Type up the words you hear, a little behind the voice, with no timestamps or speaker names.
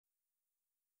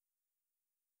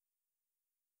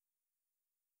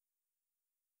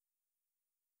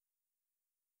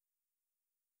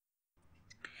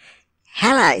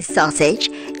Hello, sausage.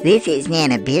 This is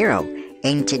Nanna Beryl,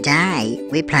 and today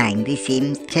we're playing The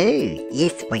Sims 2.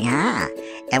 Yes, we are.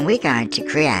 And we're going to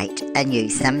create a new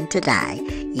sim today.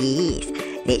 Yes,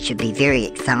 that should be very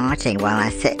exciting while I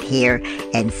sit here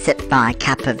and sip my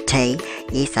cup of tea.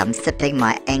 Yes, I'm sipping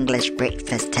my English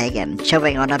breakfast tea and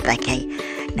chewing on a bicky.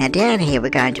 Now down here we're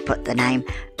going to put the name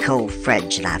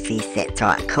Coolfridge, love. Yes, that's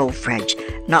right, Coolfridge.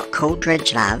 Not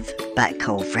Coolfridge, love, but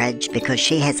Coolfridge, because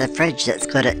she has a fridge that's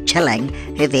good at chilling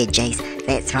her veggies.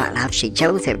 That's right, love, she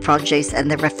chills her produce in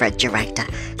the refrigerator,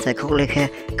 so call her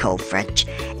Coolfridge.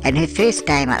 And her first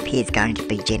name up here is going to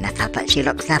be Jennifer, but she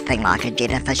looks nothing like a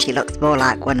Jennifer, she looks more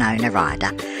like Winona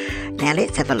Ryder. Now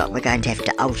let's have a look. We're going to have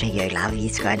to alter you, love.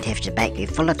 You're going to have to make you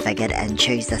fuller figured and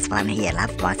choose this one here,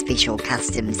 love, my special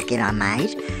custom skin I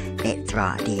made. That's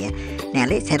right, dear. Now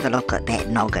let's have a look at that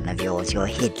noggin of yours, your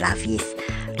head, love. Yes,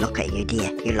 look at you,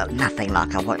 dear. You look nothing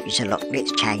like I want you to look.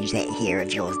 Let's change that hair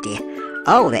of yours, dear.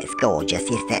 Oh, that's gorgeous.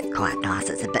 Yes, that's quite nice.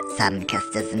 It's a bit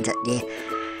sun-kissed, isn't it, dear?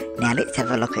 Now let's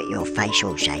have a look at your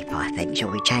facial shape, I think.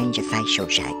 Shall we change your facial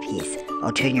shape? Yes.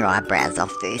 I'll turn your eyebrows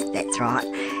off first, that's right.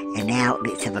 And now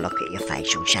let's have a look at your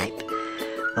facial shape.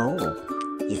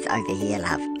 Oh, yes, over here,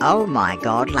 love. Oh my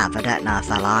God, love, I don't know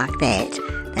if I like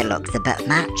that. That looks a bit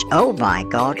much. Oh my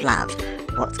God, love.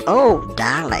 Oh,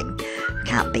 darling.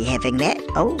 Can't be having that.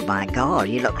 Oh my God,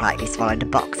 you look like you swallowed a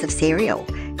box of cereal.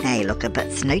 Now you look a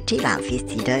bit snooty, love. Yes,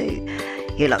 you do.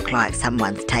 You look like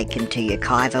someone's taken to your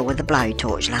kiver with a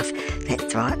blowtorch, love.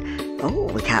 That's right.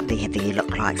 Oh, we can't be having you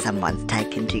look like someone's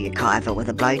taken to your kiver with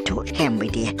a blowtorch, can we,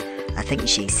 dear? I think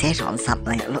she sat on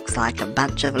something that looks like a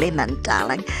bunch of lemon,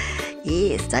 darling.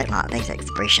 Yes, don't like that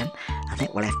expression. I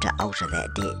think we'll have to alter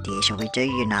that, dear. Shall we do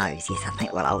your nose? Yes, I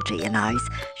think we'll alter your nose.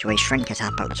 Shall we shrink it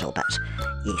up a little bit?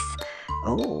 Yes.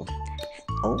 Oh,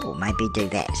 maybe do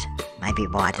that. Maybe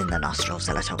widen the nostrils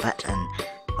a little bit and...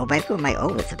 Or maybe we'll make...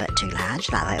 Oh, it's a bit too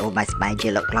large, love. I almost made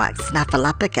you look like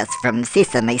Snuffleupagus from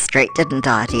Sesame Street, didn't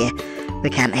I, dear? We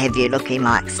can't have you looking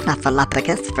like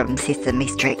Snuffleupagus from Sesame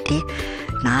Street, dear.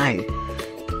 No.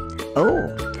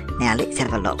 Oh, now let's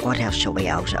have a look. What else shall we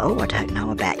alter? Oh, I don't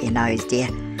know about your nose, dear.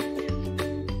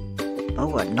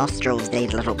 Oh, and nostrils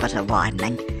need a little bit of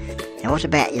widening. Now what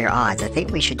about your eyes? I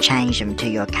think we should change them to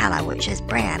your colour, which is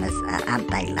brown, aren't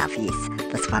they, love? Yes,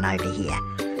 this one over here.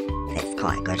 That's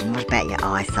quite good. And what about your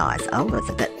eye size? Oh, it's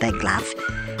a bit big, love.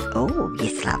 Oh,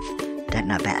 yes, love. Don't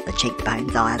know about the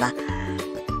cheekbones either.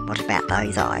 What about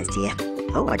those eyes, dear?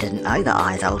 Oh, I didn't know the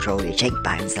eyes alter all your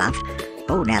cheekbones, love.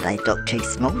 Oh, now they look too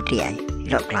small, dear. You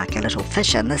look like a little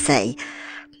fish in the sea.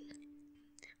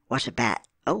 What about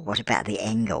the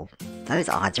angle? Those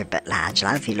eyes are a bit large,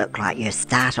 love. You look like you're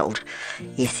startled.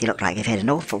 Yes, you look like you've had an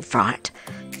awful fright.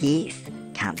 Yes.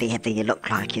 Can't be having you look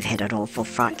like you've had an awful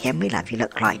fright, can we, love? You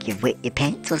look like you've wet your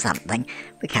pants or something.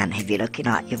 We can't have you looking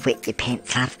like you've wet your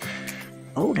pants, love.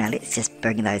 Oh, now let's just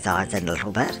bring those eyes in a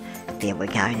little bit. There we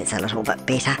go, that's a little bit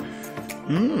better.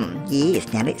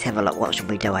 Yes, now let's have a look. What should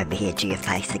we do over here to your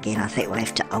face again? I think we'll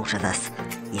have to alter this.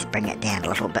 Yes, bring it down a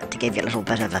little bit to give you a little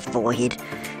bit of a forehead.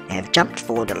 Now, I've jumped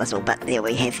forward a little bit. There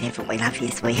we have, haven't we, love?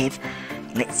 Yes, we have.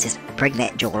 Let's just bring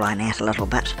that jawline out a little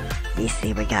bit. Yes,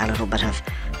 there we go, a little bit of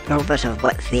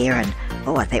width there, and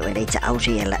oh, I think we need to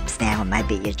alter your lips now, and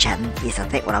maybe your chin. Yes, I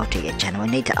think we'll alter your chin. We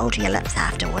need to alter your lips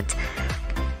afterwards.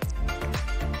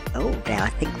 Oh, now I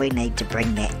think we need to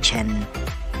bring that chin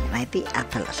maybe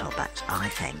up a little bit, I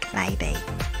think, maybe.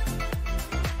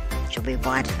 Should we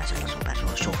widen it a little bit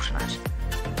or shorten it?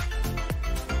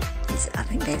 Yes, I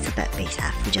think that's a bit better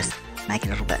if we just make it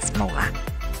a little bit smaller.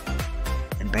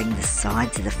 And bring the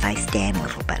sides of the face down a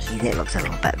little bit. Yeah, that looks a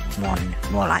little bit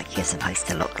more like you're supposed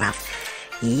to look, love.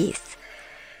 Yes.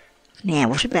 Now,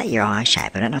 what about your eye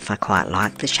shape? I don't know if I quite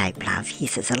like the shape, love.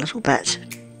 Yes, it's a little bit...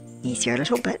 Yes, you're a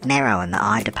little bit narrow in the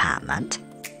eye department.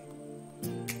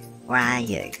 Or are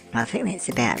you? I think that's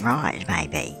about right,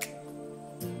 maybe.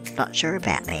 Not sure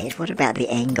about that. What about the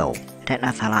angle? I don't know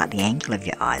if I like the angle of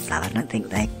your eyes, love. I don't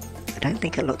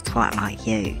think it looks quite like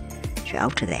you. Should we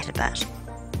alter that a bit?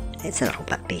 It's a little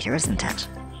bit better, isn't it?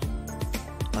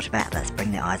 What about this?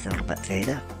 Bring the eyes a little bit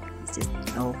further. It's just,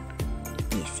 oh,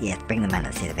 yes, bring them in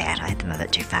instead of out. I had them a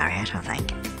bit too far out, I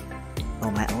think. Oh,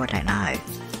 I don't know.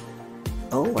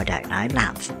 Oh, I don't know,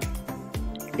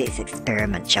 love. Let's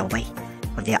experiment, shall we?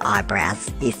 With your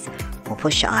eyebrows. Yes, we'll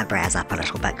push your eyebrows up a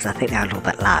little bit because I think they're a little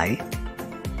bit low.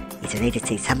 Yes, we need to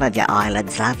see some of your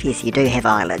eyelids, love. Yes, you do have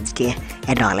eyelids, dear,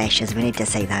 and eyelashes. We need to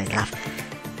see those, love.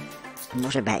 And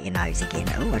what about your nose again?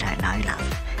 Oh, I don't know,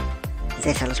 love. Is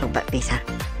that a little bit better?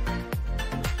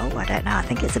 Oh, I don't know. I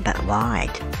think it's a bit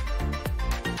wide.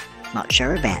 Not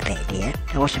sure about that, dear.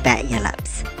 And what about your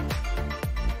lips?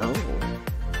 Oh,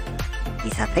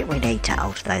 Yes, I think we need to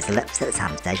alter those lips at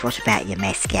some stage. What about your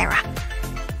mascara?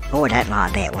 Oh, I don't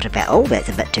like that. What about... Oh, that's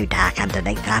a bit too dark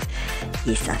underneath, love.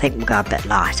 Yes, I think we'll go a bit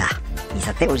lighter. Yes,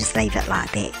 I think we'll just leave it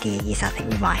like that, dear. Yes, I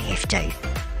think we might have to.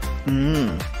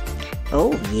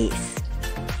 Oh, yes.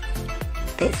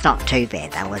 That's not too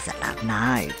bad though, is it, love?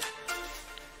 No.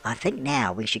 I think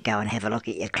now we should go and have a look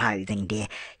at your clothing, dear.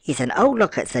 Yes, and oh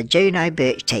look, it's a Juno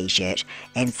Birch t-shirt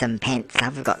and some pants,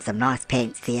 love. We've got some nice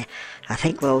pants there. I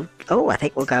think we'll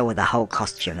go with a whole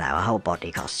costume though, a whole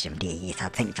body costume, dear. Yes, I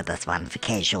think for this one, for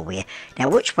casual wear. Now,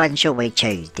 which one shall we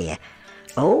choose, dear?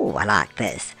 Oh, I like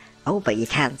this. Oh, but you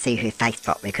can't see her face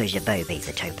prop because your boobies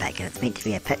are too big, and it's meant to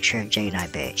be a picture of Juno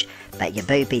Birch. But your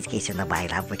boobies get in the way,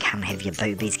 love. We can't have your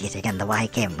boobies getting in the way,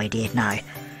 can we, dear? No.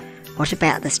 What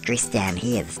about this dress down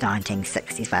here, this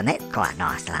 1960s one? That's quite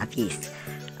nice, love, yes.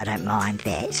 I don't mind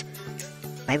that.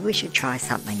 Maybe we should try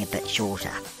something a bit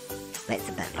shorter. That's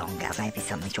a bit longer, maybe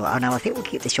something short. Oh no, I think we'll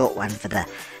keep the short one for the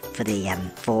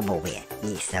formal wear.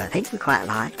 Yes, so I think we quite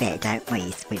like that, don't we?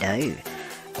 Yes, we do.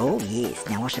 Oh yes,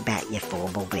 now what about your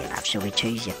formal wear, love? Shall we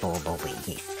choose your formal wear?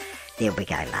 Yes. There we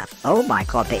go, love. Oh my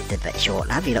god, that's a bit short,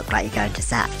 love. You look like you're going to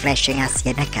start flashing us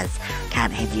your knickers.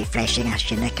 Can't have you flashing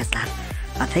us your knickers, love.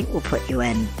 I think we'll put you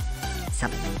in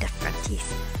something different,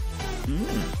 yes.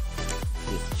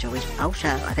 Yes, shall we alter?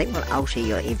 I think we'll alter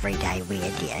your everyday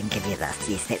wear, dear, and give you this.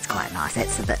 Yes, that's quite nice.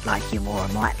 That's a bit like you wore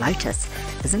in White Lotus,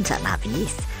 isn't it, love?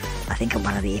 Yes. I think in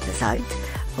one of the episodes.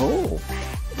 Oh,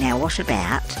 now what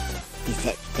about...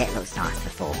 Yes, that looks nice for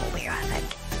formal wear, I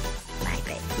think.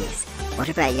 Maybe, yes. What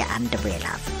about your underwear,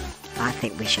 love? I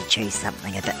think we should choose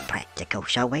something a bit practical,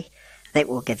 shall we? I think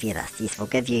we'll give you this. Yes, we'll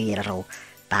give you your little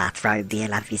bathrobe there,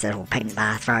 love. Your little pink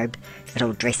bathrobe.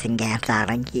 Little dressing gown,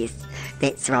 darling. Yes,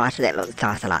 that's right. That looks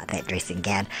nice. I like that dressing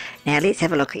gown. Now, let's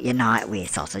have a look at your nightwear,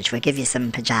 sausage. We'll give you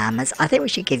some pyjamas. I think we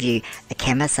should give you a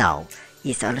camisole.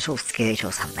 Yes, a little skirt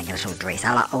or something, a little dress.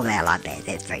 I like that.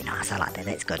 That's very nice. I like that.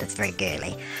 That's good. It's very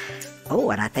girly. Oh,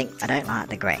 and I don't like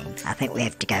the green. I think we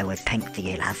have to go with pink for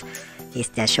you, love. Yes,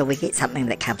 now shall we get something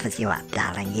that covers you up,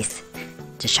 darling? Yes,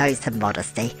 to show some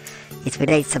modesty. Yes, we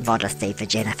need some modesty for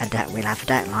Jennifer, don't we, love? I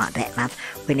don't like that, love.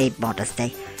 We need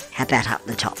modesty. How about up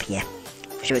the top here?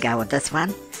 Should we go with this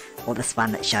one? Or this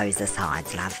one that shows the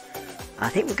sides, love? I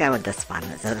think we'll go with this one.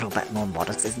 It's a little bit more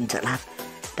modest, isn't it, love?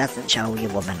 Doesn't show all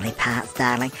your womanly parts,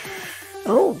 darling.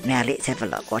 Oh, now let's have a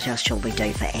look. What else shall we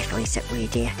do for athletic wear,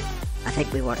 dear? I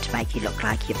think we want to make you look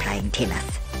like you're playing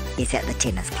tennis. Yes, at the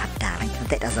tennis club, darling.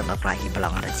 That doesn't look like you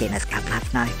belong at a tennis club,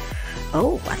 love, no.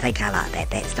 Oh, I think I like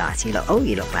that. That's nice. You look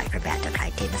like you're about to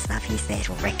play tennis, love. Yes, that,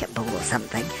 or racquetball or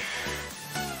something.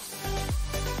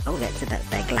 Oh, that's a bit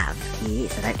big, love.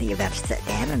 Yes, I don't think you're about to sit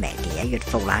down in that, dear. You'd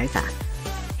fall over.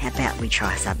 How about we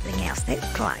try something else?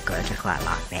 That's quite good. I quite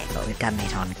like that. But we've done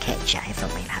that on Catcher,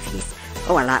 haven't we, love? Yes.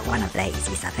 Oh, I like one of these.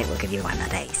 Yes, I think we'll give you one of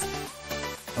these.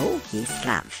 Oh, yes,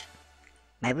 love.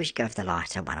 Maybe we should go for the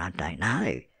lighter one, I don't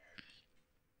know.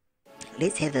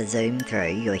 Let's have a zoom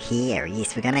through your hair.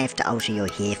 Yes, we're going to have to alter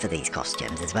your hair for these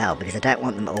costumes as well, because I don't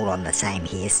want them all on the same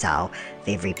hairstyle for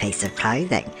every piece of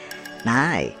clothing.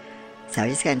 No. So we're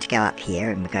just going to go up here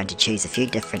and we're going to choose a few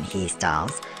different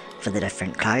hairstyles for the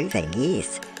different clothing,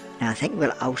 yes. Now I think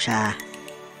we'll alter...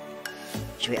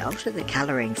 Should we alter the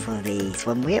colouring for the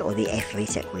swimwear or the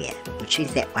athletic wear? We'll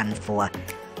choose that one for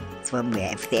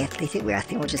swimwear. For the athletic wear, I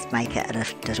think we'll just make it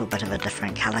a little bit of a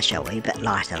different colour, shall we? A bit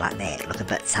lighter like that, look a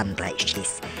bit sun-bleached,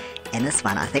 yes. And this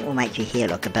one, I think we'll make your hair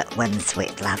look a bit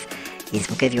windswept, love. Yes,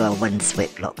 we'll give you a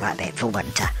windswept look like that for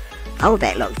winter. Oh,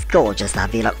 that looks gorgeous,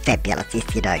 love. You look fabulous,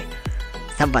 yes you do.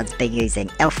 Someone's been using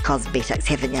Elf Cosmetics,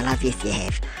 haven't you, love? Yes, you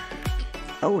have.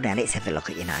 Oh, now let's have a look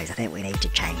at your nose. I think we need to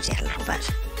change that a little bit.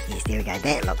 Yes, there we go.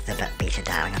 That looks a bit better,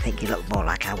 darling. I think you look more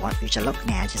like I want you to look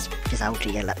now. Just alter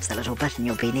your lips a little bit and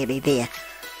you'll be nearly there.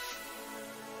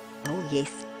 Oh,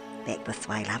 yes. Back this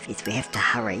way, love. Yes, we have to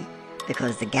hurry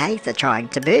because the gays are trying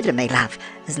to murder me, love.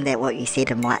 Isn't that what you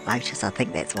said in White Lotus? I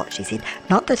think that's what she said.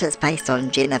 Not that it's based on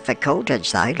Jennifer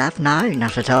Coolidge, though, love. No,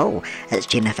 not at all. It's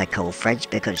Jennifer Coolfridge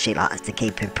because she likes to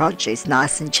keep her produce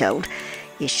nice and chilled.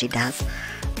 Yes, she does.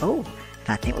 Oh,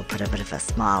 I think we'll put a bit of a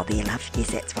smile there, love. Yes,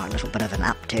 that's right, a little bit of an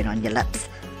upturn on your lips.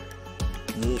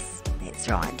 Yes, that's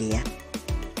right, dear.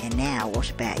 And now, what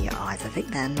about your eyes? I think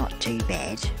they're not too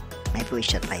bad. Maybe we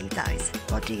should leave those.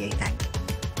 What do you think?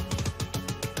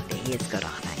 The hair's good, I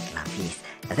think, love, yes.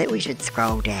 I think we should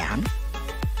scroll down.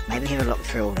 Maybe have a look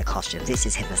through all the costumes. Let's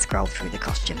just have a scroll through the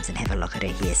costumes and have a look at her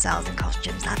hairstyles and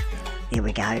costumes, love. There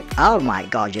we go. Oh my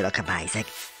god, you look amazing.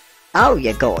 Oh,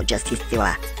 you're gorgeous, yes you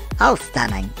are. Oh,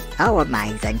 stunning. Oh,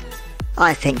 amazing.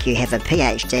 I think you have a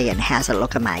PhD in how to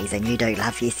look amazing. You do,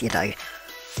 love. Yes, you do.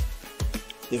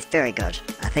 Yes, very good.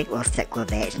 I think we'll stick with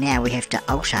that. Now we have to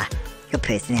alter your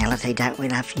personality, don't we,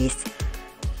 love? Yes.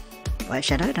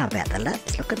 Which I don't know about the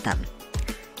lips. Look at them.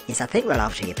 Yes, I think we'll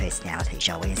alter your personality,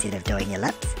 shall we, instead of doing your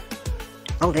lips?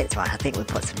 Oh, that's right. I think we'll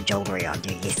put some jewellery on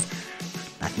you, yes.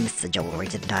 I've missed the jewellery,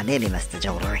 didn't I? Nearly missed the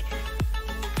jewellery.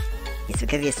 Yes, we'll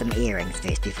give you some earrings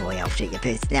first before we alter your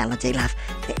personality, love.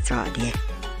 That's right, dear.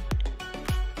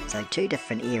 So 2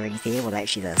 different earrings here. Well,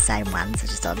 actually they're the same ones,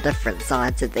 just on different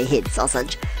sides of the head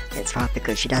sausage. That's right,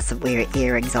 because she doesn't wear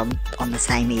earrings on the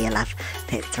same ear, love.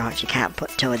 That's right, she can't put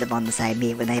 2 of them on the same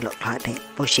ear when they look like that.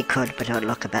 Well, she could, but it would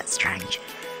look a bit strange.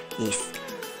 Yes.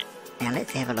 Now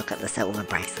let's have a look at the silver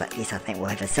bracelet. Yes, I think we'll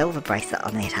have a silver bracelet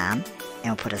on that arm, and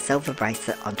we'll put a silver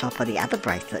bracelet on top of the other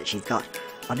bracelet she's got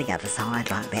on the other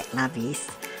side, like that, love, yes.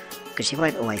 Because she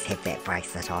won't always have that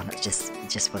bracelet on, it's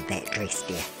just with that dress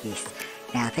there, yes.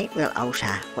 Now I think we'll alter,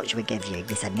 what should we give you?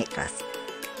 Yes, a necklace.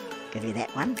 Give you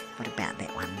that one? What about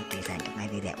that one? What do you think?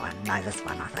 Maybe that one? No, this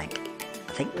one, I think.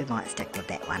 I think we might stick with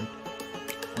that one.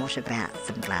 What about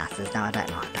some glasses? No, I don't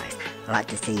like those. I like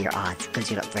to see your eyes, because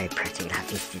you look very pretty, love.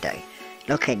 Yes, you do.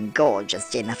 Looking gorgeous,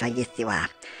 Jennifer. Yes, you are.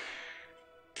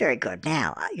 Very good.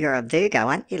 Now, you're a Virgo,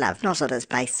 aren't you, love? Not that it's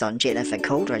based on Jennifer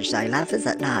Coolfridge, though, love, is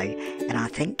it? No. And I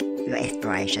think your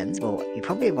aspirations, well, you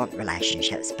probably want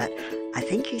relationships, but I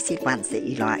think you said once that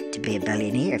you'd like to be a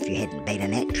billionaire if you hadn't been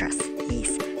an actress.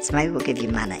 Yes. So maybe we'll give you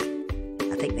money.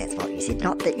 I think that's what you said.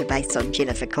 Not that you're based on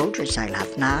Jennifer Coolfridge, though,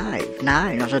 love.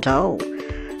 No, not at all.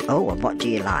 Oh, and what do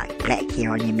you like? Black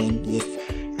hair on your men? Yes.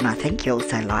 And I think you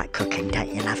also like cooking,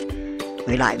 don't you, love?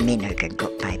 We like men who can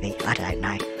cook, maybe. I don't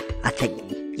know. I think,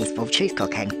 yes, we'll choose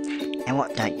cooking. And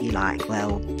what don't you like?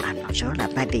 Well, I'm not sure,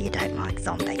 love. Maybe you don't like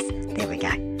zombies. There we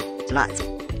go. She likes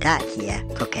dark hair,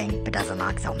 cooking, but doesn't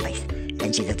like zombies.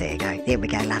 And she's a Virgo. There we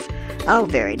go, love. Oh,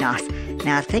 very nice.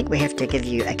 Now, I think we have to give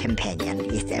you a companion.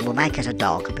 Yes, and we'll make it a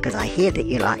dog, because I hear that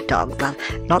you like dogs, love.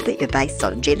 Not that you're based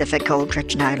on Jennifer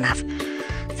Coolfridge, no, love.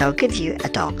 So I'll give you a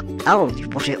dog.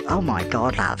 Oh my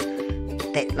God, love.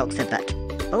 That looks a bit...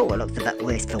 Oh, it looks a bit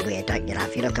worse for wear, don't you,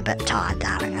 love? You look a bit tired,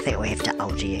 darling. I think we have to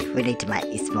alter you. We need to make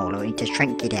you smaller. We need to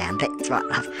shrink you down. That's right,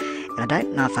 love. And I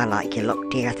don't know if I like your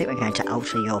look, dear. I think we're going to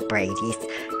alter your breed, yes.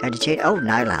 Going to choose... Oh,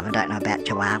 no, love. I don't know about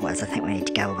chihuahuas. I think we need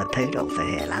to go with a poodle for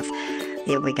her, love.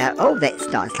 There we go. Oh, that's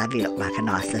nice, love. You look like a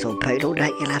nice little poodle,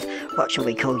 don't you, love? What shall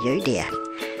we call you, dear?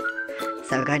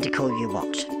 So we're going to call you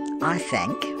what? I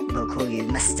think we'll call you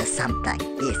Mr. Something.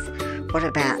 Yes. What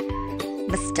about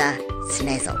Mr.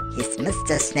 Snazzle? Yes,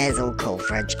 Mr. Snazzle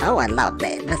Coolfridge. Oh, I love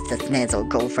that. Mr. Snazzle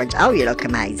Coolfridge. Oh, you look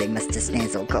amazing, Mr.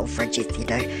 Snazzle Coolfridge. Yes, you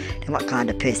do. And what kind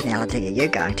of personality are you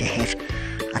going to have?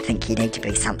 I think you need to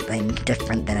be something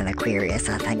different than an Aquarius,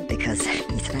 I think, because,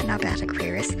 yes, I don't know about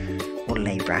Aquarius or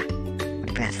Libra. What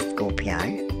about a Scorpio?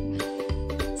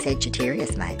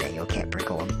 Sagittarius, maybe, or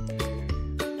Capricorn.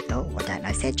 Oh, I don't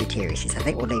know, Sagittarius. Yes, I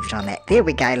think we'll leave it on that. There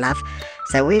we go, love.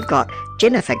 So we've got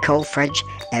Jennifer Coolfridge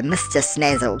and Mr.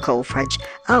 Snazzle Coolfridge.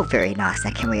 Oh, very nice.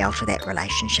 Now, can we alter that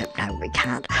relationship? No, we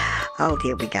can't. Oh,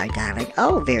 there we go, darling.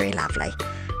 Oh, very lovely.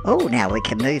 Oh, now we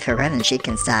can move her in and she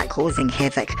can start causing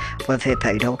havoc with her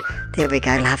poodle. There we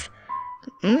go, love.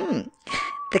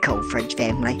 The Coolfridge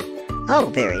family. Oh,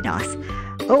 very nice.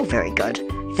 Oh, very good.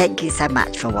 Thank you so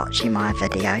much for watching my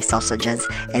video, sausages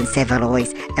and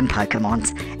Savaloys and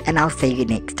Pokemons. And I'll see you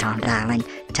next time, darling.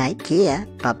 Take care.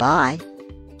 Bye-bye.